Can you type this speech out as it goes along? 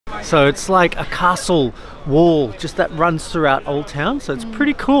So it's like a castle wall just that runs throughout Old Town, so it's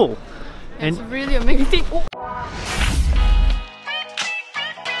pretty cool. And it's really amazing. Oh.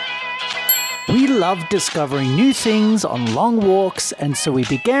 We love discovering new things on long walks, and so we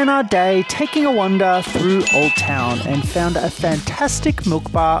began our day taking a wander through Old Town and found a fantastic milk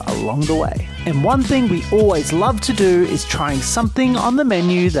bar along the way. And one thing we always love to do is trying something on the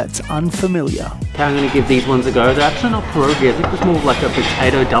menu that's unfamiliar. Okay, I'm going to give these ones a go. They're actually not pierogi, I think it's more like a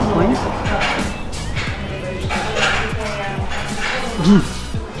potato dumpling.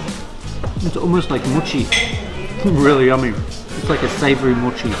 It's almost like mochi. Really yummy. It's like a savory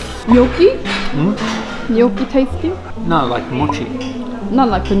mochi. Gnocchi? Gnocchi tasting? No, like mochi. Not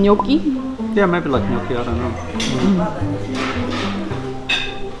like a gnocchi? Yeah, maybe like gnocchi, I don't know.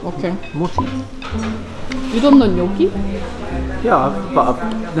 Okay. Mochi. You don't know gnocchi? Yeah, but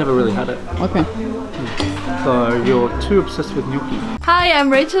I've never really had it. Okay. So you're too obsessed with gnocchi. Hi, I'm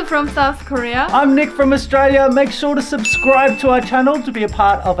Rachel from South Korea. I'm Nick from Australia. Make sure to subscribe to our channel to be a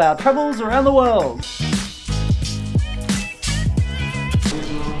part of our travels around the world.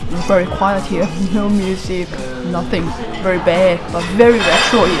 Very quiet here, no music, nothing. Very bad, but very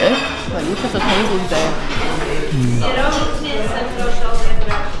retro here. Like look at the tables there.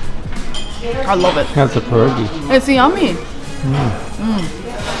 I love it. How's the pierogi? It's yummy.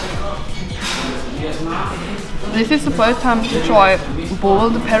 This is the first time to try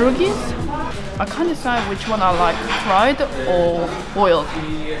boiled pierogies. I can't decide which one I like, fried or boiled.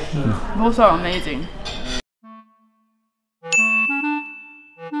 Both are amazing.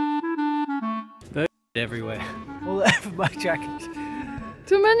 Everywhere. All over my jacket.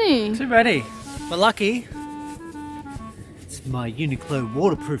 Too many. Too many. But lucky, it's my Uniqlo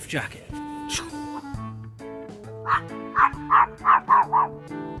waterproof jacket.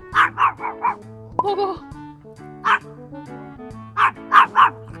 Oh.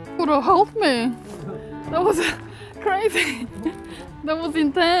 Could help me. That was crazy. That was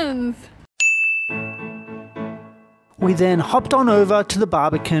intense. We then hopped on over to the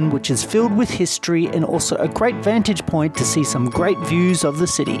Barbican, which is filled with history and also a great vantage point to see some great views of the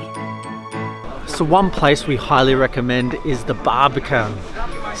city. So one place we highly recommend is the Barbican.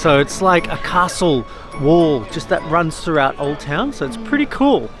 So it's like a castle wall just that runs throughout Old Town, so it's pretty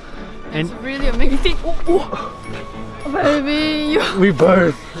cool. And it's really amazing. Oh, baby, we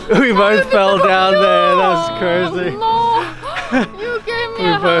both fell down there. That's crazy. Oh, no. You gave me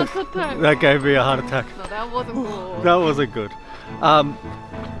a heart attack. That gave me a heart attack. No, that wasn't good. That wasn't good.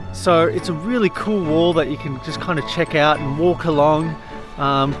 So it's a really cool wall that you can just kind of check out and walk along,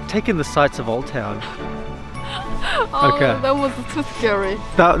 taking the sights of Old Town. Oh, okay. That was too scary.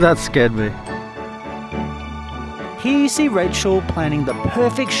 That scared me. Here you see Rachel planning the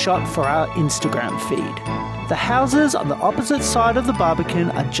perfect shot for our Instagram feed. The houses on the opposite side of the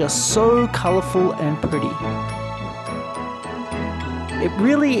Barbican are just so colourful and pretty. It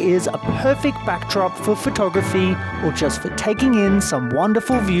really is a perfect backdrop for photography or just for taking in some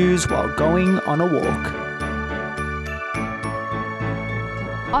wonderful views while going on a walk.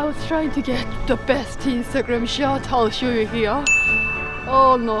 I was trying to get the best Instagram shot. I'll show you here.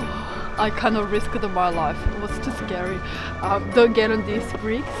 Oh no, I cannot risk my life. It was too scary. Don't get on these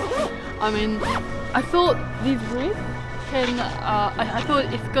bricks. I mean, I thought these bricks can, I thought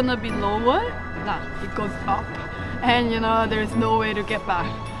it's gonna be lower. Nah, it goes up. And you know, there's no way to get back.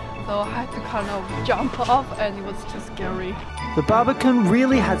 So I had to kind of jump up and it was too scary. The Barbican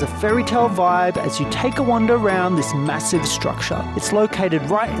really has a fairy tale vibe as you take a wander around this massive structure. It's located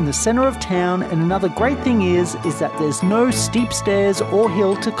right in the center of town, and another great thing is that there's no steep stairs or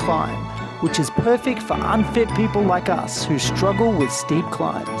hill to climb, which is perfect for unfit people like us who struggle with steep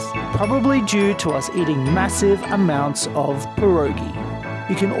climbs, probably due to us eating massive amounts of pierogi.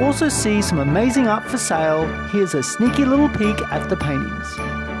 You can also see some amazing art for sale. Here's a sneaky little peek at the paintings.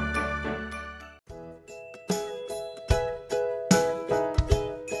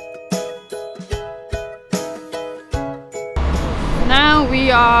 Now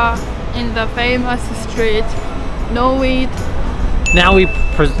we are in the famous street, Norweed. Now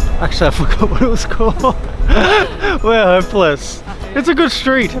actually I forgot what it was called. We're hopeless. It's a good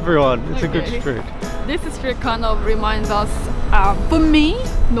street, everyone. It's a good street. This street kind of reminds us, for me,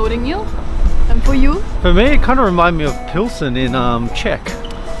 Notting Hill, and for you? For me, it kind of reminds me of Pilsen in Czech.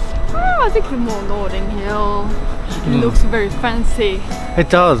 I think it's more Notting Hill. It looks very fancy. It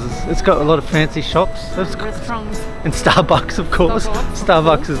does. It's got a lot of fancy shops. Restaurants. And Starbucks, of course.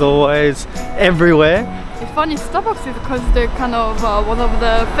 Starbucks is always everywhere. It's funny, Starbucks is because they're kind of one of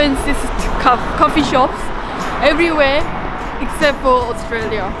the fanciest coffee shops everywhere except for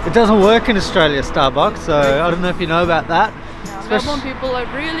Australia. It doesn't work in Australia, Starbucks, so I don't know if you know about that. Melbourne people are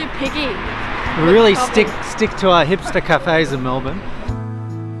really picky. We really stick to our hipster cafes in Melbourne.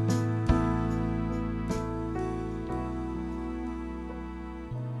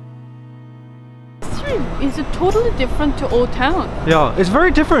 Is totally different to Old Town. Yeah, it's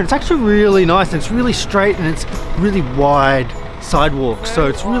very different. It's actually really nice, and it's really straight, and it's really wide sidewalk, so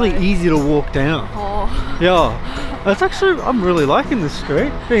it's really easy to walk down. Oh. Yeah, it's actually, I'm really liking this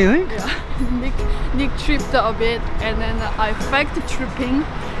street. What do you think? Yeah. Nick tripped a bit, and then I faked tripping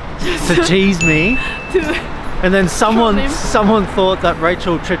To tease me. And then someone thought that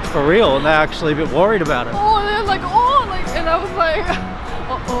Rachel tripped for real, and they're actually a bit worried about it. Oh, they're like, oh, like, and I was like,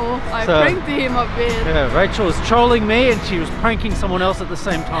 uh-oh, I pranked him a bit. Yeah, Rachel was trolling me, and she was pranking someone else at the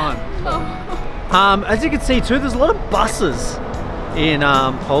same time. As you can see too, there's a lot of buses in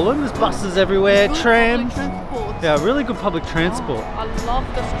Poland. There's buses everywhere, trams. Yeah, really good public transport. I love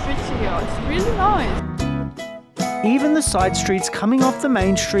the streets here. It's really nice. Even the side streets coming off the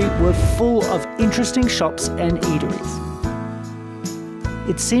main street were full of interesting shops and eateries.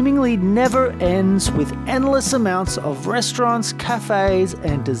 It seemingly never ends with endless amounts of restaurants, cafes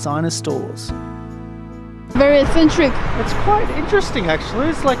and designer stores. Very eccentric. It's quite interesting actually.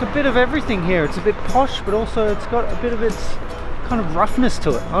 It's like a bit of everything here. It's a bit posh, but also it's got a bit of its kind of roughness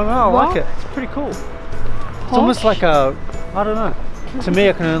to it. I don't know, I like it. It's pretty cool. It's almost like a, I don't know. To me,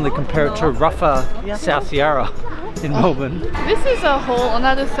 I can only compare it to a rougher South Yarra in Melbourne. This is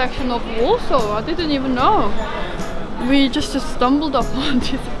another section of Warsaw. I didn't even know. We just stumbled upon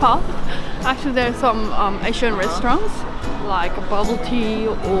this path. Actually, there are some Asian restaurants like bubble tea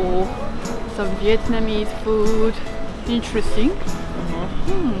or some Vietnamese food. Interesting.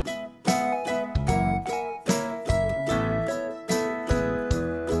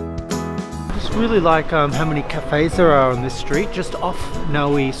 Really like how many cafes there are on this street, just off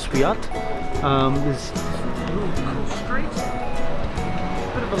Nowy Swiat. There's a really cool street,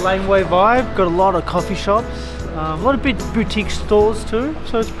 bit of a laneway vibe, got a lot of coffee shops, a lot of big boutique stores too,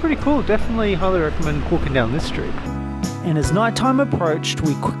 so it's pretty cool. Definitely highly recommend walking down this street. And as nighttime approached,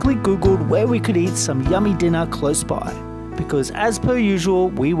 we quickly googled where we could eat some yummy dinner close by, because as per usual,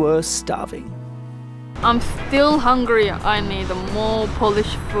 we were starving. I'm still hungry. I need more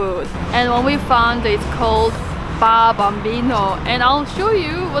Polish food. And what we found is called Bar Bambino. And I'll show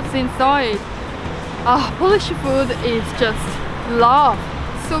you what's inside. Polish food is just love.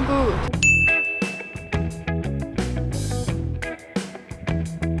 So good.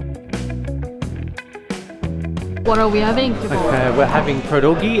 What are we having? Okay, we're having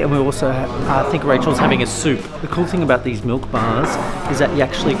pierogi, and we also I think Rachel's having a soup. The cool thing about these milk bars is that you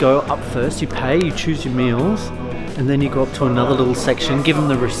actually go up first, you pay, you choose your meals, and then you go up to another little section, give them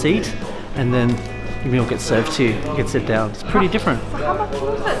the receipt, and then your meal gets served to you. You can sit down. It's pretty different. So how much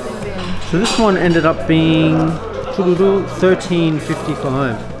was it? So this one ended up being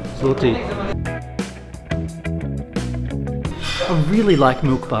 13.55 zloty. I really like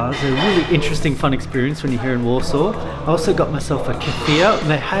milk bars. They're a really interesting, fun experience when you're here in Warsaw. I also got myself a kefir, and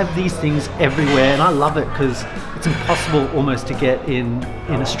they have these things everywhere, and I love it because it's impossible almost to get in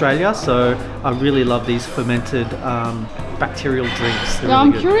Australia. So I really love these fermented bacterial drinks. They're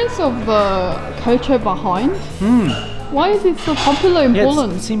really good. Curious of the culture behind. Why is it so popular in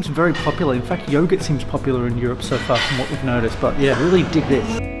Poland? It seems very popular. In fact, yogurt seems popular in Europe so far from what we've noticed. But yeah, really dig this.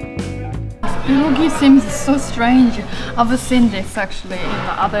 Pierogi seems so strange. I've seen this actually in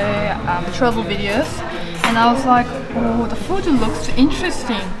the other travel videos, and I was like, oh, the food looks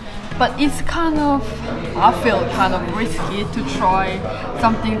interesting, but it's kind of, I feel kind of risky to try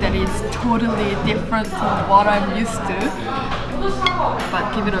something that is totally different from what I'm used to,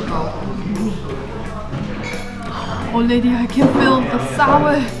 but give it a go. Already I can feel the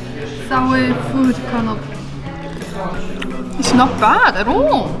sour food kind of, it's not bad at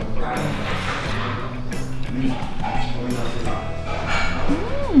all.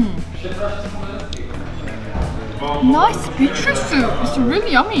 Nice beetroot soup. It's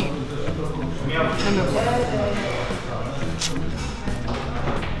really yummy.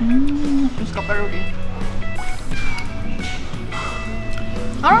 It's got pierogi.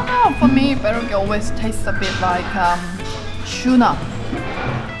 I don't know, for me pierogi always tastes a bit like tuna.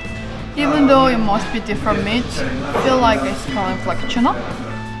 Even though it must be different meat, I feel like it's kind of like tuna.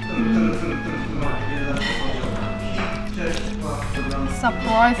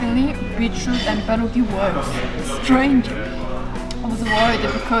 Surprisingly, beetroot and pierogi works. Strange. I was worried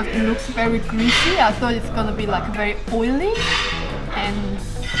because it looks very greasy. I thought it's gonna be like very oily, and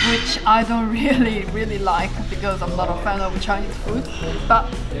which I don't really like because I'm not a fan of Chinese food. But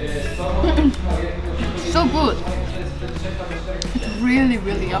so good. It's really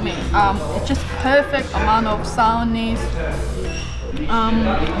yummy. It's just perfect amount of sourness,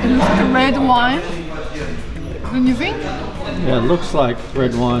 It looks like a red wine. Don't you think? Yeah, it looks like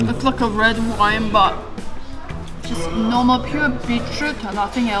red wine. It's like a red wine, but just normal pure beetroot and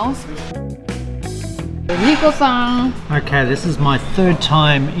nothing else. Nico-san. Okay, this is my third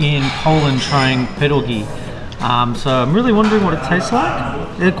time in Poland trying pierogi. So I'm really wondering what it tastes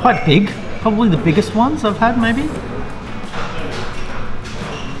like. They're quite big, probably the biggest ones I've had maybe.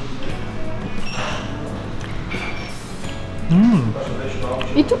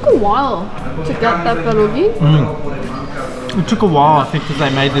 It took a while to get that pierogi. It took a while, I think, because they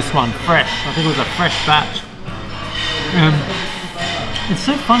made this one fresh. I think it was a fresh batch. It's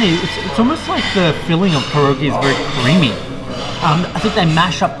so funny, it's almost like the filling of pierogi is very creamy. I think they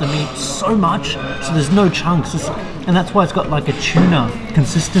mash up the meat so much, so there's no chunks, and that's why it's got like a tuna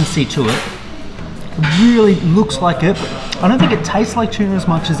consistency to it. It really looks like it, but I don't think it tastes like tuna as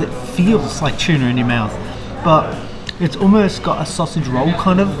much as it feels like tuna in your mouth. But it's almost got a sausage roll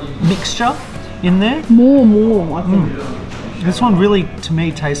kind of mixture in there. More, I think. This one really, to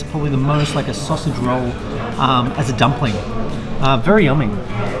me, tastes probably the most like a sausage roll as a dumpling. Very yummy.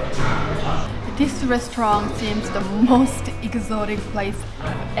 This restaurant seems the most exotic place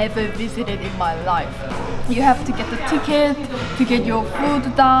I've ever visited in my life. You have to get the ticket to get your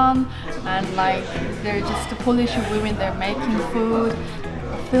food done, and like they're just the Polish women, they're making food.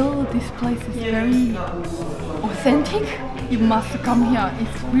 I feel this place is very authentic. You must come here,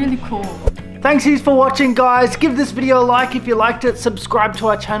 it's really cool. Thanks heaps for watching, guys. Give this video a like if you liked it, subscribe to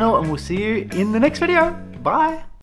our channel, and we'll see you in the next video. Bye.